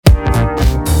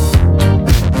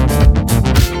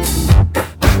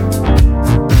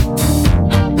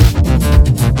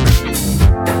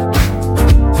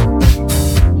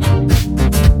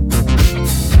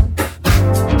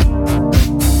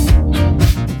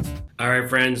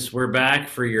friends. We're back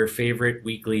for your favorite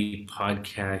weekly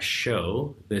podcast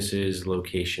show. This is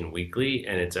Location Weekly,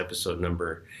 and it's episode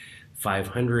number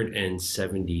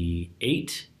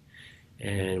 578.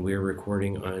 And we're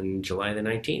recording on July the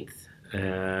 19th.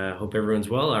 Hope everyone's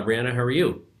well. Brianna, how are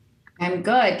you? I'm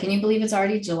good. Can you believe it's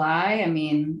already July? I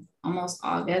mean, almost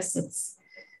August. It's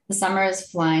the summer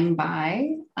is flying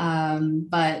by,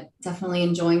 but definitely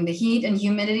enjoying the heat and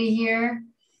humidity here,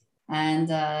 and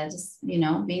just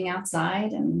being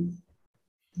outside and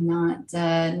not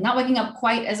waking up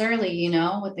quite as early.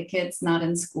 With the kids not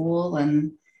in school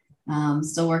and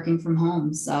still working from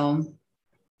home. So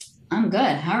I'm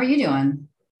good. How are you doing?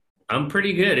 I'm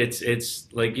pretty good. It's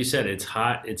like you said, it's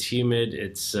hot, it's humid,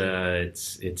 it's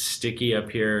sticky up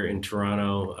here in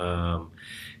Toronto.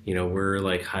 We're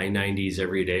like high 90s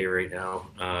every day right now.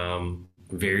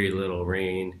 Very little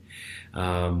rain.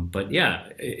 But yeah,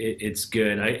 it's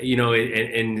good.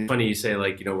 And funny you say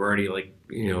like, we're already like,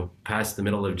 past the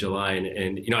middle of July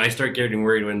and I start getting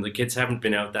worried when the kids haven't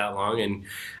been out that long and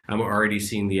I'm already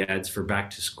seeing the ads for back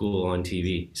to school on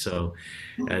TV. So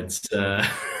that's,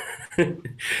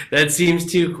 that seems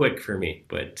too quick for me,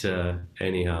 but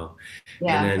anyhow. And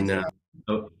Yeah, for then, sure.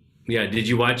 oh, yeah, did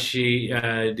you watch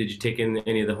did you take in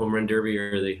any of the home run derby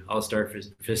or the all-star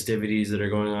festivities that are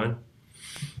going on?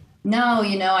 No,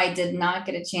 I did not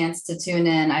get a chance to tune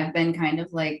in. I've been kind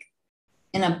of like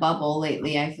in a bubble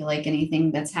lately. I feel like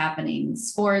anything that's happening,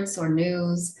 sports or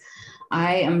news,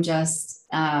 I am just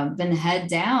been head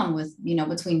down with,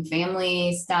 between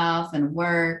family stuff and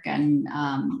work. And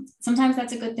sometimes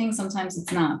that's a good thing, sometimes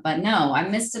it's not. But no, I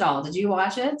missed it all. Did you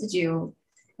watch it? Did you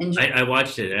enjoy? I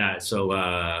watched it. Yeah. So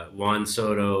Juan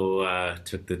Soto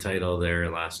took the title there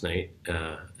last night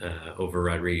over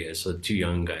Rodriguez. So two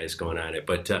young guys going at it.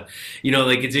 But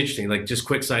like it's interesting. Like just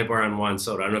quick sidebar on Juan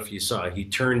Soto. I don't know if you saw. He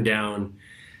turned down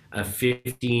a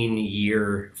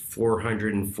 15-year,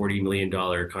 $440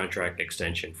 million contract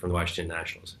extension from the Washington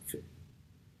Nationals.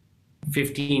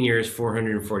 15 years,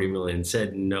 440 million.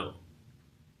 Said no.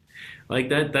 Like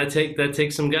that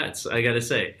takes some guts. I gotta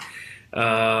say.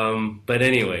 But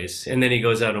anyways, and then he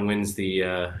goes out and wins the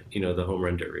home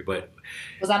run derby. But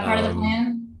Was that part of the um,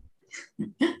 plan?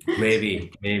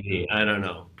 maybe I don't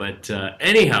know. But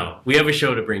anyhow, we have a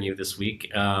show to bring you this week.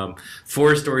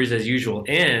 Four stories as usual,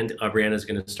 and Brianna's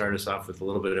going to start us off with a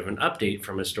little bit of an update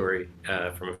from a story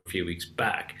from a few weeks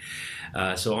back.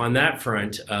 So on that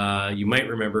front, you might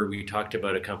remember we talked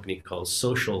about a company called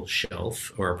Social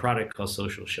Shelf, or a product called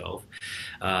Social Shelf,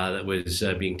 that was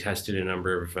being tested in a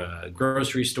number of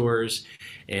grocery stores,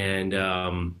 and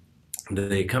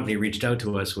the company reached out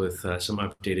to us with some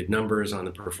updated numbers on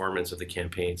the performance of the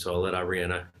campaign. So I'll let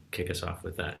Ariana kick us off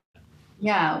with that.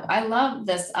 Yeah, I love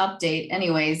this update.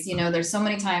 Anyways, there's so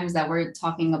many times that we're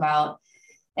talking about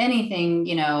anything,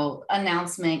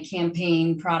 announcement,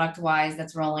 campaign, product wise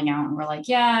that's rolling out. And we're like,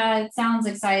 yeah, it sounds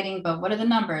exciting, but what are the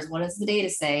numbers? What does the data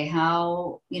say?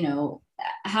 How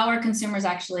are consumers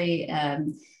actually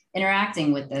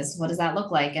interacting with this? What does that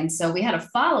look like? And so we had a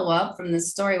follow up from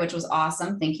this story, which was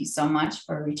awesome. Thank you so much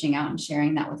for reaching out and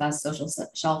sharing that with us, Social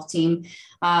Shelf team.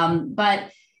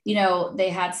 But they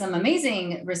had some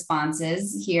amazing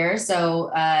responses here.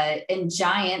 So in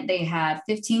Giant, they had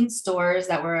 15 stores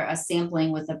that were a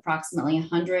sampling with approximately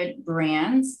 100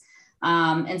 brands.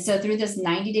 And so through this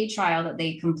 90-day trial that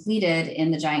they completed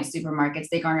in the Giant supermarkets,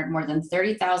 they garnered more than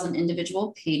 30,000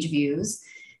 individual page views.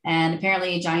 And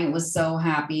apparently Giant was so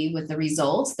happy with the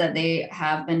results that they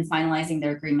have been finalizing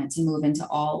their agreement to move into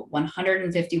all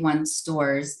 151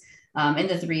 stores in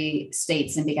the three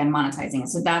states and began monetizing it.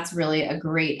 So that's really a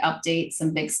great update,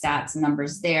 some big stats and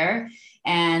numbers there.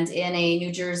 And in a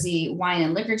New Jersey wine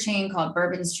and liquor chain called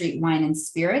Bourbon Street Wine and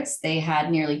Spirits, they had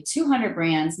nearly 200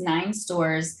 brands, 9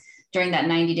 stores during that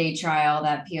 90-day trial,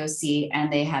 that POC,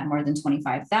 and they had more than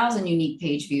 25,000 unique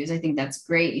page views. I think that's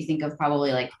great. You think of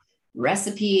probably like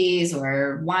recipes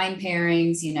or wine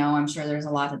pairings, I'm sure there's a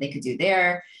lot that they could do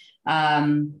there.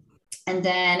 And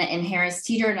then in Harris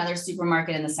Teeter, another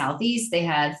supermarket in the Southeast, they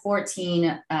had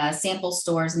 14 sample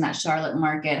stores in that Charlotte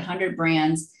market, 100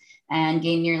 brands, and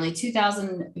gained nearly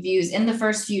 2,000 views in the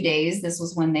first few days. This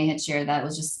was when they had shared that. It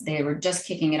was just, they were just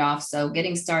kicking it off. So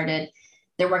getting started,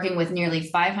 they're working with nearly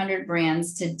 500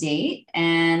 brands to date.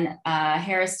 And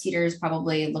Harris Teeter is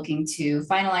probably looking to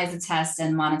finalize the test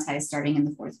and monetize starting in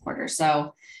the fourth quarter.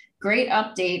 So great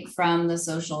update from the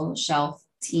Social Shelf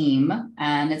team.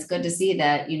 And it's good to see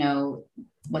that,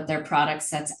 what their product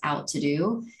sets out to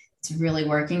do, it's really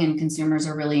working and consumers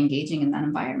are really engaging in that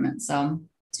environment. So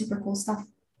super cool stuff.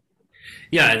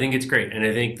 Yeah, I think it's great, and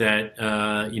I think that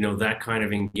that kind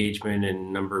of engagement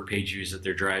and number of page views that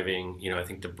they're driving. I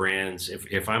think the brands.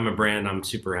 If I'm a brand, I'm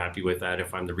super happy with that.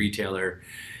 If I'm the retailer,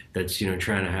 that's trying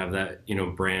to have that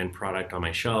brand product on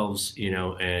my shelves,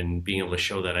 and being able to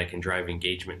show that I can drive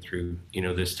engagement through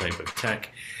this type of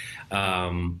tech.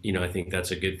 I think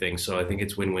that's a good thing. So I think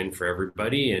it's win-win for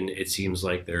everybody, and it seems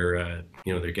like they're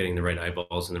getting the right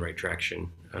eyeballs and the right traction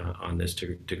on this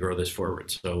to grow this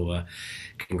forward. So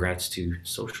congrats to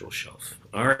Social Shelf.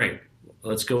 All right,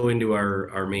 let's go into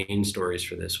our main stories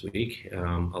for this week.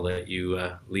 I'll let you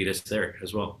lead us there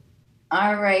as well.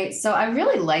 All right. So I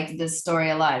really liked this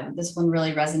story a lot. This one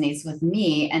really resonates with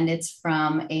me, and it's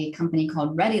from a company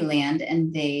called ReadyLand,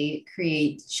 and they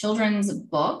create children's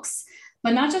books,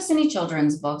 but not just any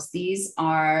children's books. These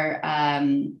are,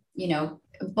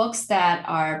 books that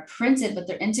are printed, but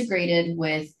they're integrated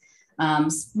with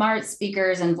smart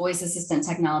speakers and voice assistant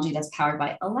technology that's powered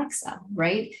by Alexa,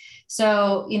 right?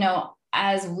 So,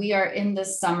 as we are in the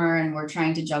summer and we're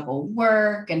trying to juggle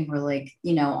work and we're like,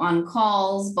 on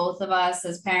calls, both of us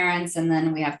as parents, and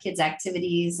then we have kids'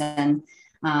 activities and,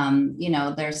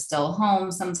 they're still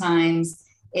home sometimes.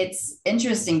 It's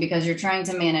interesting because you're trying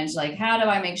to manage, like, how do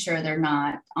I make sure they're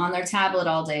not on their tablet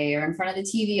all day or in front of the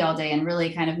TV all day and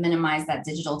really kind of minimize that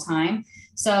digital time.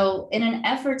 So, in an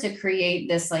effort to create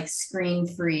this like screen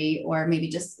free or maybe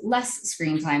just less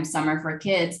screen time summer for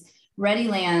kids,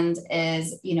 ReadyLand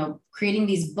is, creating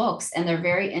these books, and they're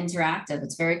very interactive.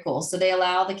 It's very cool. So they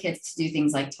allow the kids to do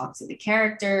things like talk to the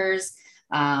characters,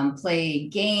 play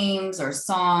games or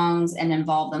songs, and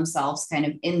involve themselves kind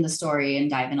of in the story and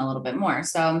dive in a little bit more.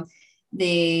 So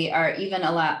they are even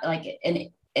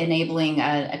enabling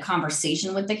a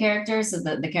conversation with the characters so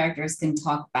that the characters can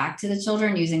talk back to the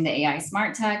children using the AI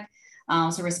smart tech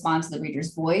to respond to the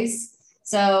reader's voice.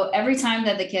 So every time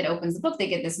that the kid opens the book, they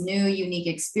get this new, unique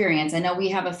experience. I know we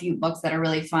have a few books that are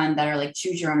really fun that are like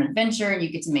choose your own adventure, and you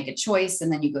get to make a choice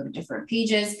and then you go to different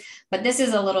pages. But this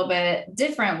is a little bit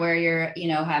different where you're,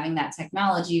 having that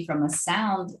technology from a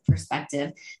sound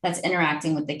perspective that's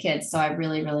interacting with the kids. So I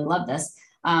really, really love this.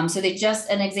 So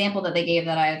an example that they gave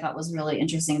that I thought was really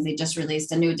interesting, they just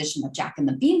released a new edition of Jack and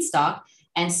the Beanstalk.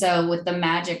 And so with the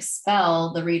magic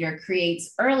spell the reader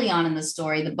creates early on in the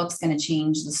story, the book's going to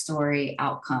change the story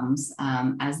outcomes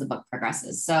as the book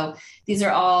progresses. So these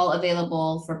are all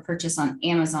available for purchase on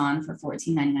Amazon for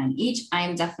 $14.99 each. I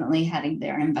am definitely heading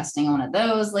there and investing in one of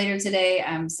those later today.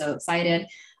 I'm so excited.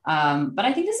 But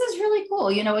I think this is really cool.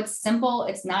 It's simple.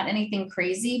 It's not anything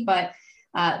crazy, but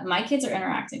my kids are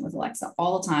interacting with Alexa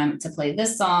all the time to play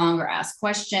this song or ask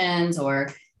questions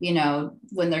or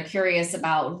when they're curious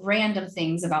about random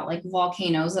things about like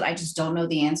volcanoes that I just don't know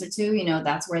the answer to,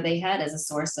 that's where they head as a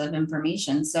source of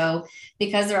information. So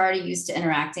because they're already used to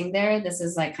interacting there, this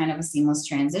is like kind of a seamless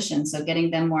transition. So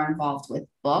getting them more involved with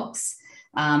books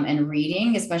and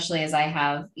reading, especially as I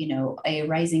have, a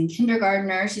rising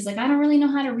kindergartner. She's like, I don't really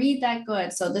know how to read that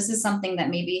good. So this is something that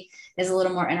maybe is a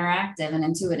little more interactive and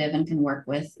intuitive and can work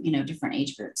with, different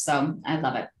age groups. So I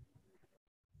love it.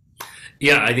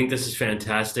 Yeah, I think this is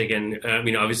fantastic, and I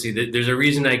mean, obviously, there's a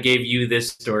reason I gave you this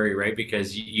story, right?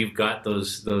 Because you've got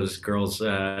those girls, in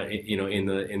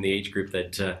the age group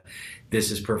that this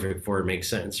is perfect for. It makes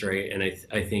sense, right? And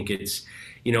I think it's,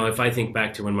 if I think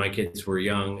back to when my kids were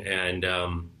young and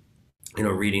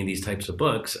reading these types of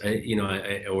books,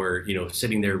 or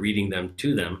sitting there reading them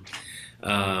to them,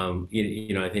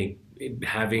 I think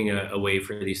having a way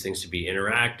for these things to be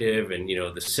interactive and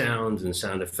the sounds and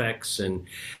sound effects and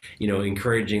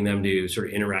encouraging them to sort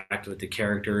of interact with the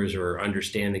characters or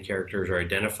understand the characters or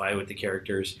identify with the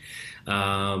characters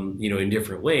in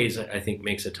different ways, I think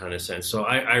makes a ton of sense. So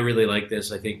I really like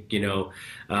this. I think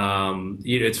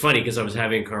it's funny because I was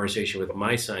having a conversation with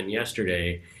my son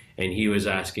yesterday, and he was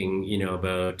asking,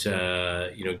 about,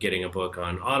 getting a book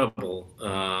on Audible,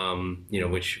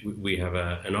 which we have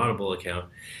an Audible account,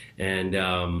 and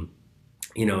and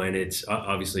it's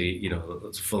obviously,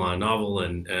 it's a full-on novel,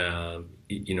 and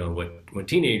what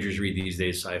teenagers read these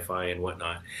days, sci-fi and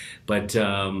whatnot. But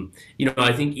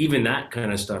I think even that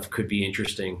kind of stuff could be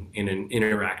interesting in an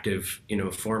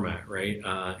interactive, format, right?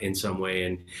 In some way,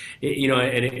 and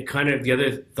it kind of, the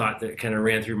other thought that kind of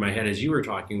ran through my head as you were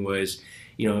talking was,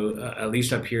 at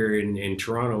least up here in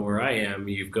Toronto where I am,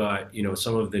 you've got,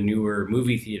 some of the newer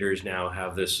movie theaters now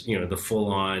have this, the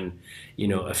full on,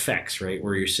 effects, right?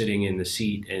 Where you're sitting in the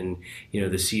seat and,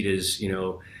 the seat is,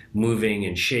 moving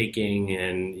and shaking,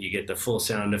 and you get the full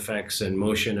sound effects and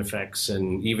motion effects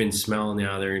and even smell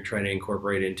now they're trying to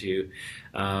incorporate into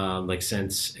like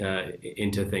sense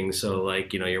into things. So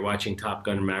like, you're watching Top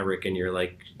Gun Maverick and your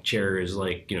like chair is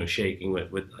like, shaking with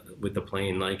with the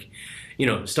plane, like,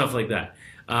 stuff like that.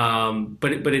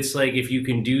 But it's like if you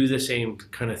can do the same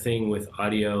kind of thing with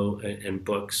audio and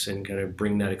books and kind of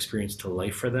bring that experience to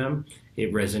life for them,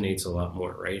 it resonates a lot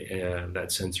more, right?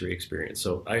 That sensory experience.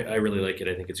 So I really like it.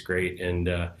 I think it's great, and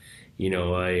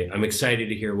I'm excited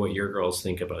to hear what your girls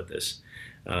think about this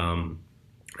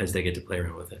as they get to play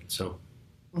around with it. So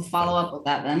We'll follow up with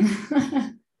that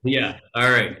then. yeah. All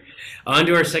right. On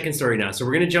to our second story now. So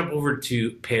we're going to jump over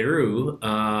to Peru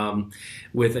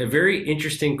with a very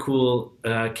interesting, cool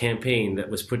campaign that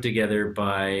was put together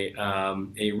by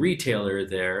a retailer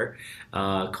there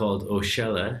called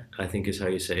Oechsle, I think is how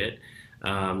you say it.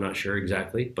 I'm not sure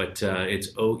exactly, but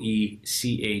it's Oechsle.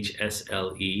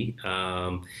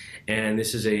 And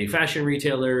this is a fashion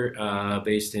retailer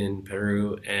based in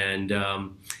Peru. And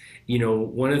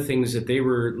one of the things that they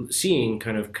were seeing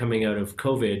kind of coming out of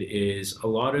COVID is a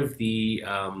lot of the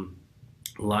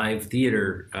live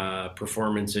theater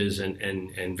performances and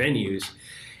venues,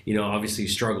 obviously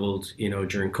struggled,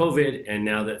 during COVID. And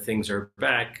now that things are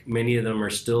back, many of them are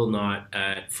still not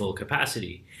at full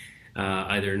capacity.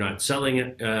 Either not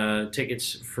selling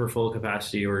tickets for full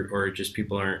capacity or just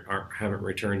people haven't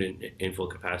returned in full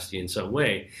capacity in some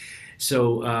way.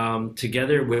 So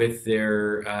together with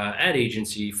their ad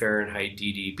agency, Fahrenheit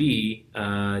DDB,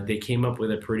 they came up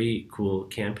with a pretty cool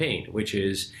campaign, which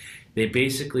is they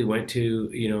basically went to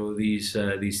these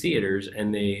theaters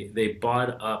and they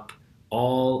bought up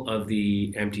all of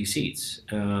the empty seats,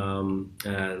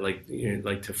 like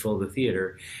to fill the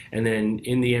theater, and then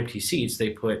in the empty seats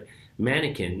they put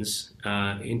mannequins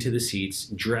into the seats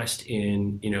dressed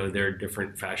in their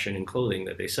different fashion and clothing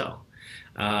that they sell.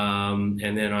 And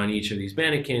then on each of these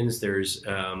mannequins, there's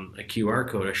a QR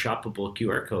code, a shoppable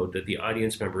QR code that the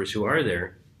audience members who are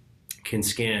there can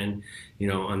scan,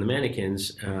 on the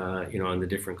mannequins, on the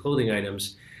different clothing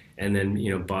items, and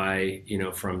then buy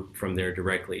from there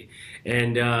directly.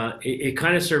 And it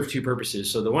kind of served two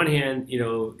purposes. So the one hand,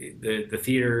 the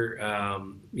theater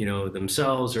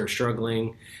themselves are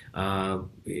struggling,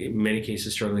 in many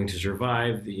cases struggling to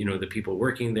survive. The people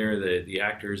working there, the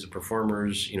actors, the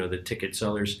performers, the ticket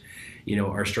sellers,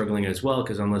 are struggling as well,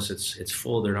 because unless it's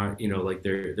full, they're not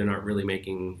they're not really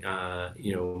making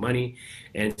money.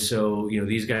 And so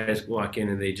these guys walk in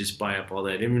and they just buy up all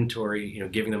that inventory,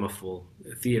 giving them a full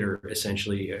theater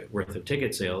essentially worth of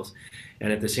ticket sales,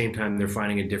 and at the same time they're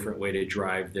finding a different way to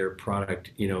drive their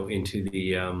product into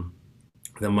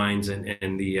the minds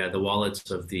and the wallets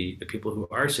of the people who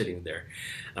are sitting there,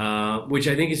 which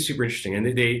I think is super interesting.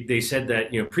 And they said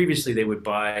that previously they would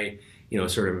buy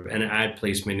sort of an ad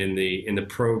placement in the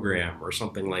program or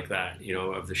something like that,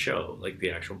 of the show, like the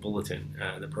actual bulletin,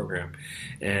 the program.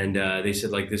 And they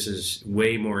said this is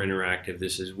way more interactive.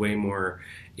 This is way more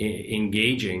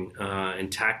engaging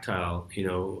and tactile,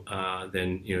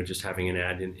 than just having an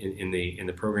ad in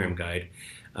the program guide.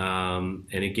 And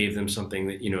it gave them something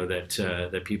that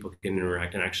that people can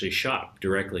interact and actually shop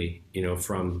directly,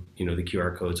 from the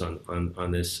QR codes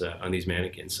on these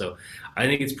mannequins. So I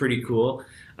think it's pretty cool,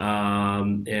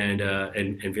 and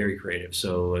very creative.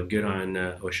 So good on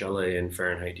Oechsle and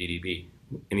Fahrenheit DDB.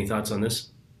 Any thoughts on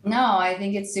this? No, I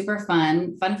think it's super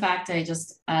fun. Fun fact, I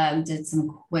just did some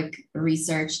quick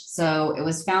research. So it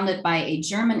was founded by a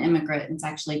German immigrant. It's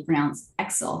actually pronounced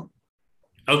Excel.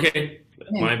 Okay.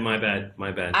 My bad.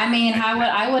 I mean,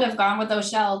 I would have gone with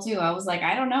Oechsle too. I was like,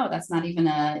 I don't know. That's not even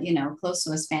a, close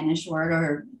to a Spanish word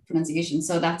or pronunciation.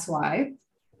 So that's why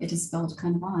it is spelled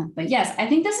kind of odd. But yes, I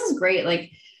think this is great.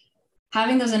 Like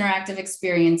having those interactive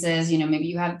experiences, maybe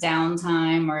you have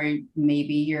downtime or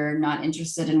maybe you're not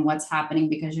interested in what's happening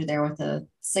because you're there with a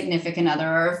significant other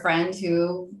or a friend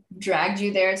who dragged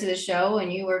you there to the show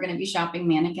and you were going to be shopping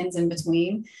mannequins in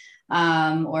between.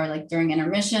 Or like during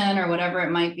intermission or whatever it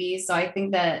might be. So I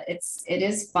think that it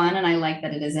is fun, and I like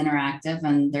that it is interactive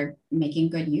and they're making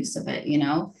good use of it.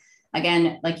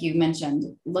 Again, like you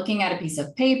mentioned, looking at a piece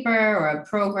of paper or a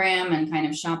program and kind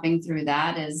of shopping through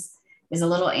that is a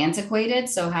little antiquated.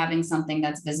 So having something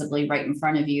that's visibly right in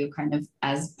front of you kind of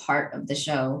as part of the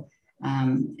show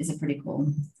is a pretty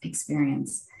cool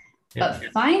experience. Yeah.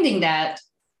 But finding that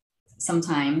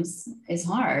sometimes is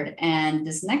hard. And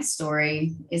this next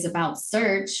story is about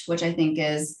search, which I think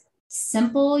is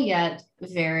simple yet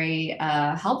very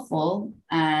helpful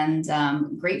and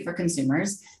great for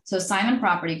consumers. So Simon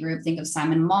Property Group, think of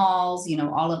Simon Malls,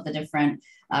 all of the different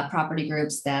property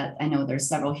groups that I know there's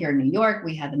several here in New York.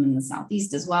 We had them in the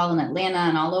Southeast as well, in Atlanta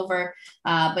and all over.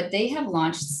 But they have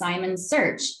launched Simon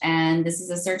Search. And this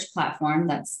is a search platform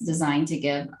that's designed to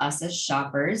give us as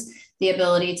shoppers the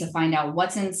ability to find out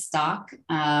what's in stock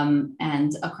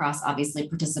and across obviously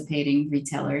participating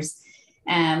retailers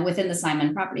and within the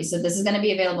Simon property. So this is going to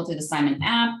be available through the Simon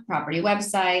app, property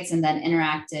websites, and then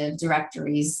interactive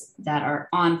directories that are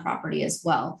on property as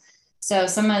well. So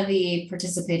some of the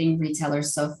participating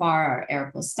retailers so far are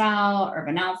Aeropostale,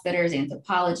 Urban Outfitters,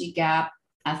 Anthropologie, Gap,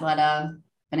 Athleta,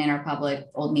 Banana Republic,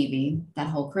 Old Navy, that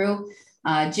whole crew,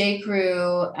 J.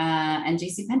 Crew, and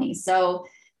JCPenney. So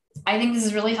I think this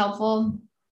is really helpful.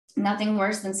 Nothing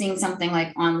worse than seeing something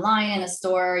like online in a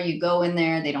store, you go in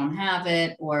there, they don't have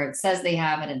it, or it says they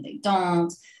have it and they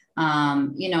don't.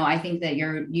 I think that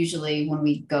you're usually, when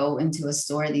we go into a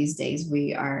store these days,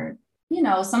 we are,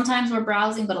 sometimes we're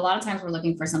browsing, but a lot of times we're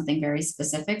looking for something very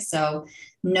specific. So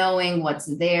knowing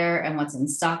what's there and what's in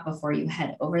stock before you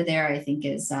head over there, I think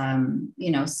is,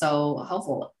 so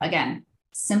helpful. Again,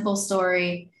 simple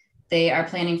story. They are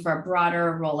planning for a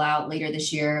broader rollout later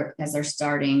this year as they're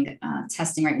starting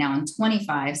testing right now in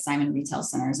 25 Simon retail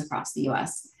centers across the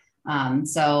U.S. I'm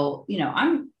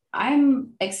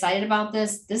excited about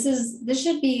this. This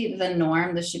should be the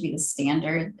norm. This should be the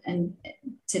standard in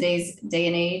today's day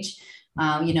and age.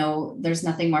 There's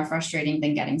nothing more frustrating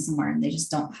than getting somewhere and they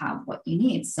just don't have what you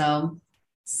need. So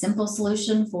simple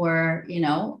solution for,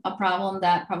 a problem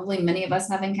that probably many of us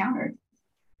have encountered.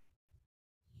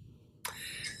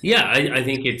 Yeah, I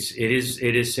think it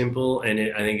is simple, and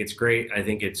I think it's great. I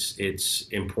think it's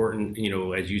important.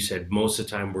 As you said, most of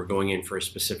the time we're going in for a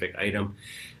specific item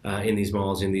in these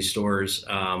malls, in these stores,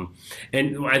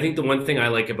 and I think the one thing I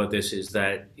like about this is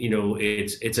that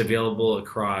it's available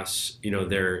across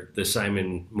the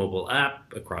Simon mobile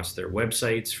app, across their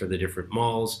websites for the different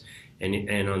malls.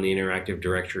 And on the interactive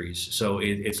directories, so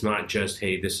it's not just,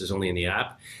 hey, this is only in the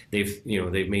app. They've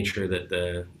made sure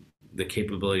that the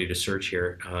capability to search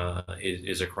here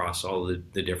is across all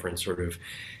the different sort of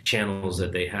channels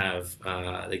that they have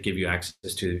that give you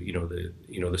access to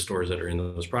the stores that are in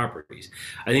those properties.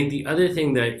 I think the other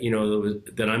thing that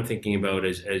that I'm thinking about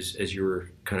as you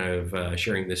were kind of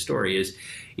sharing this story is,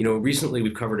 recently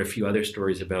we've covered a few other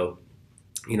stories about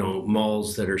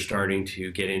malls that are starting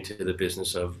to get into the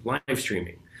business of live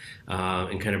streaming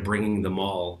and kind of bringing the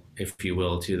mall, if you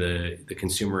will, to the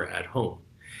consumer at home.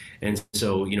 And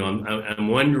so, I'm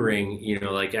wondering,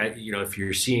 if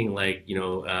you're seeing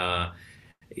a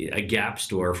Gap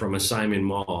store from a Simon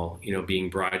Mall, being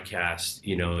broadcast,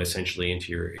 essentially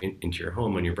into your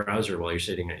home on your browser while you're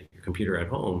sitting at your computer at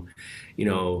home,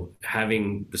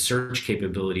 having the search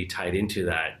capability tied into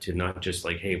that to not just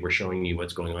like, hey, we're showing you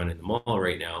what's going on in the mall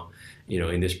right now,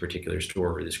 in this particular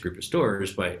store or this group of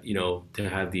stores, but to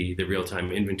have the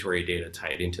real-time inventory data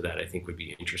tied into that, I think would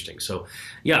be interesting. So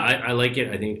yeah, I like it.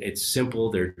 I think it's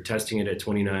simple. They're testing it at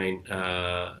 29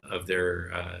 of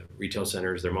their retail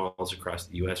centers, their malls across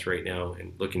the US right now,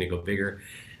 and looking to go bigger.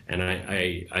 And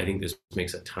I think this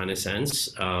makes a ton of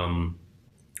sense.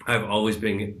 I've always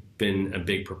been a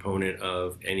big proponent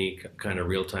of any kind of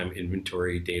real-time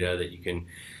inventory data that you can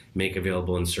make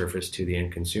available and surface to the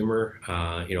end consumer.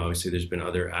 Obviously there's been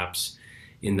other apps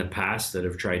in the past that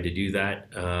have tried to do that.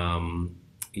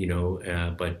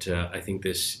 But I think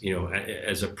this,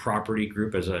 as a property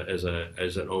group, as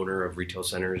an owner of retail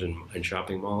centers and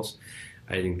shopping malls,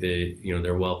 I think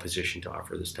they're well positioned to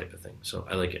offer this type of thing. So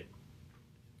I like it.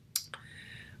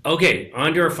 Okay,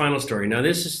 on to our final story. Now,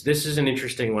 this is an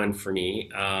interesting one for me.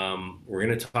 We're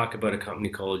going to talk about a company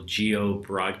called Geo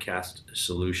Broadcast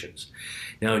Solutions.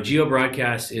 Now, Geo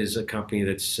Broadcast is a company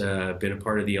that's been a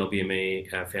part of the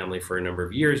LBMA family for a number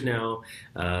of years now,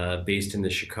 based in the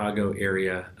Chicago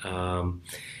area.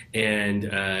 And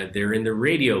they're in the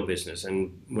radio business.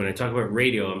 And when I talk about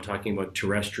radio, I'm talking about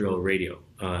terrestrial radio,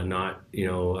 not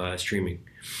streaming.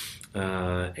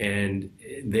 And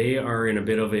they are in a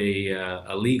bit of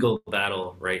a legal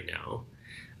battle right now,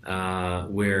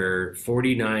 where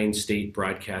 49 state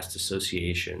broadcast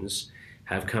associations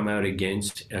have come out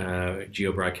against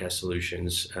Geo Broadcast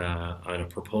Solutions on a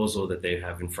proposal that they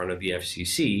have in front of the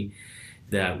FCC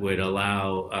that would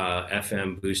allow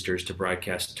FM boosters to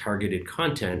broadcast targeted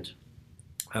content.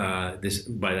 By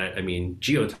that I mean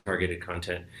geo-targeted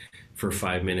content for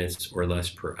 5 minutes or less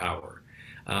per hour.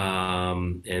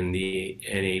 And the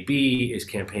NAB is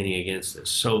campaigning against this.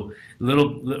 So,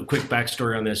 little quick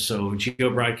backstory on this. So, Geo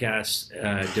Broadcast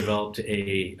developed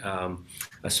a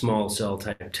small cell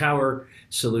type tower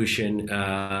solution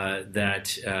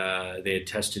that they had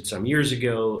tested some years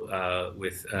ago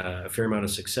with a fair amount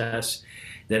of success,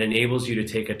 that enables you to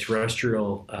take a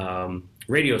terrestrial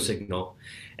radio signal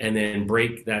and then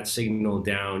break that signal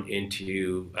down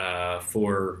into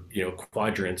 4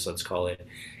 quadrants, let's call it.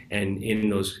 And in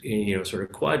those sort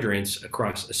of quadrants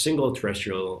across a single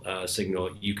terrestrial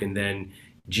signal, you can then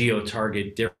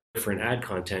geo-target different ad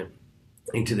content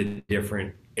into the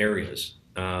different areas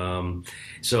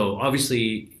So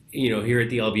obviously, here at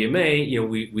the LBMA,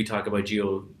 we talk about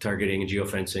geo targeting and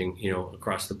geofencing,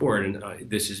 across the board, and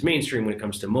this is mainstream when it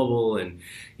comes to mobile and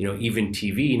even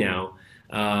TV now.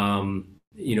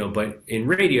 But in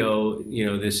radio,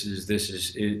 this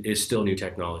is still new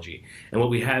technology, and what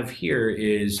we have here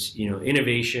is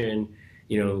innovation,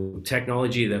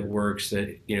 technology that works,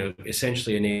 that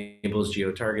essentially enables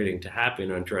geo-targeting to happen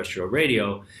on terrestrial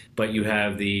radio, but you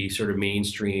have the sort of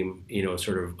mainstream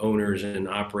sort of owners and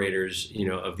operators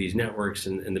of these networks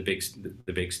and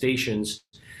the big stations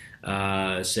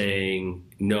saying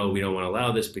no, we don't want to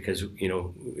allow this because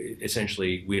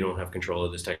essentially we don't have control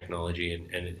of this technology,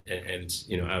 and it's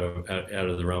out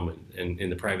of the realm and in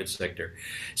the private sector.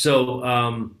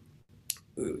 So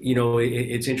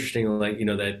it's interesting, like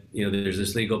that there's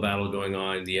this legal battle going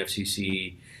on. The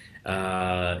FCC,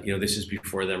 this is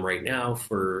before them right now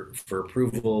for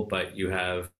approval, but you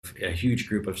have a huge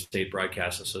group of state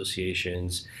broadcast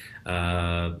associations,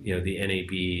 the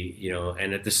NAB,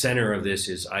 and at the center of this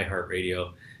is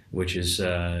iHeartRadio, which is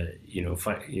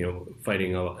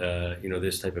fighting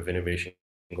this type of innovation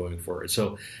going forward.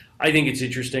 So I think it's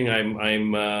interesting.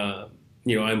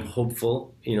 I'm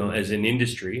hopeful, as an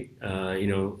industry,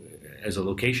 as a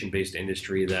location-based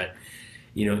industry, that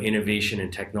innovation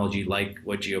and technology like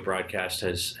what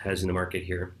GeoBroadcast has in the market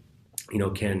here,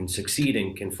 can succeed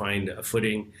and can find a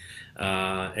footing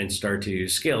and start to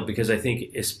scale. Because I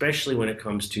think, especially when it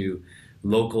comes to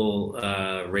local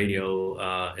radio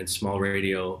and small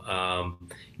radio,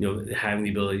 having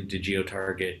the ability to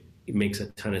geo-target, it makes a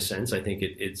ton of sense. I think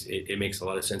it makes a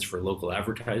lot of sense for local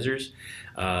advertisers.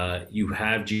 You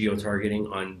have geo-targeting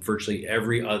on virtually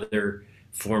every other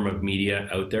form of media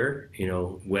out there,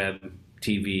 web,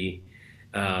 TV,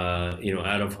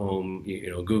 out of home,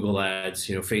 Google ads,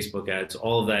 Facebook ads,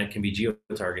 all of that can be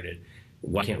geo-targeted.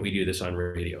 Why can't we do this on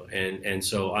radio? And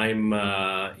so I'm,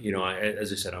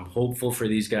 as I said, I'm hopeful for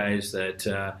these guys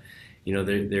that,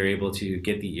 they're able to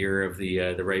get the ear of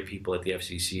the right people at the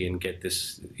FCC and get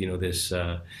this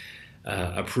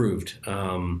approved.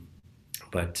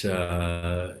 But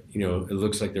it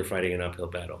looks like they're fighting an uphill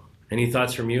battle. Any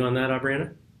thoughts from you on that,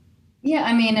 Aubriana? Yeah,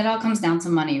 I mean, it all comes down to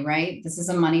money, right? This is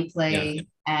a money play, Yeah.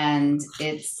 and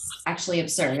it's actually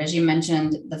absurd. As you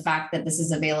mentioned, the fact that this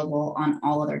is available on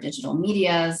all other digital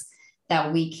medias,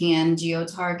 that we can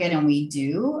geo-target, and we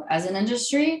do as an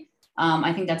industry.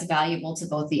 I think that's valuable to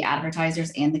both the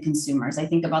advertisers and the consumers. I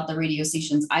think about the radio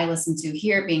stations I listen to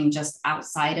here being just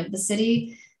outside of the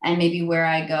city, and maybe where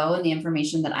I go and the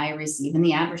information that I receive and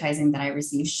the advertising that I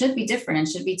receive should be different and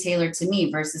should be tailored to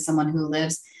me versus someone who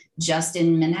lives just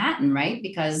in Manhattan, right?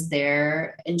 Because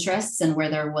their interests and where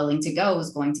they're willing to go is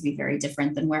going to be very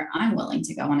different than where I'm willing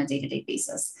to go on a day-to-day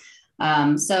basis.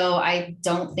 So I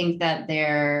don't think that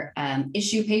their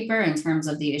issue paper, in terms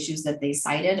of the issues that they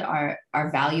cited, are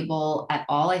valuable at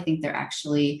all. I think they're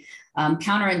actually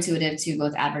counterintuitive to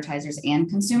both advertisers and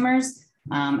consumers.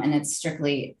 And it's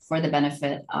strictly for the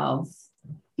benefit of,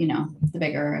 the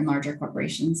bigger and larger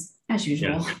corporations, as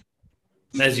usual. Yeah.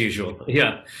 As usual,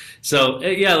 yeah. So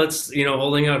let's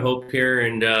holding out hope here,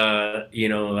 and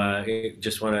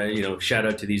just want to shout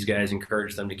out to these guys,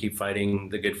 encourage them to keep fighting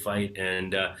the good fight,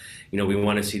 and we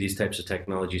want to see these types of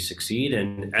technologies succeed,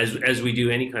 and as we do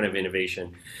any kind of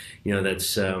innovation,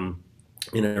 that's in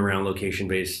and around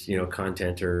location-based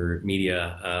content or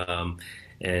media,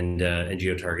 and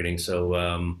geo-targeting.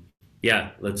 So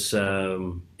let's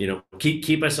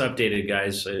keep us updated,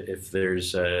 guys, if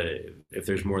there's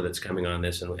more that's coming on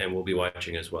this, and we'll be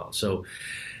watching as well. So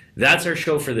that's our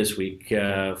show for this week.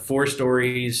 4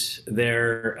 stories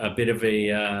there, a bit of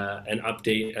an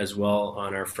update as well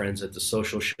on our friends at the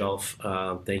Social Shelf.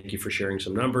 Thank you for sharing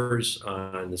some numbers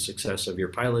on the success of your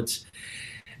pilots.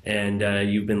 And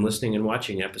you've been listening and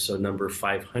watching episode number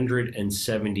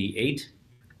 578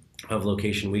 of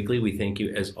Location Weekly. We thank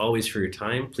you as always for your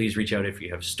time. Please reach out if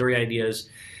you have story ideas.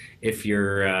 If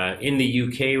you're in the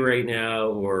UK right now,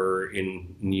 or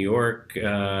in New York,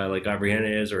 like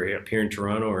Aubriana is, or up here in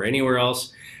Toronto, or anywhere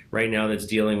else right now that's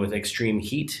dealing with extreme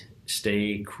heat,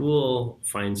 stay cool,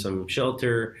 find some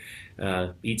shelter,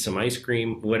 eat some ice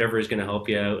cream, whatever is going to help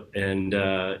you out. And,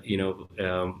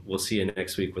 we'll see you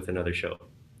next week with another show.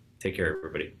 Take care,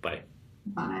 everybody. Bye.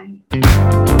 Bye.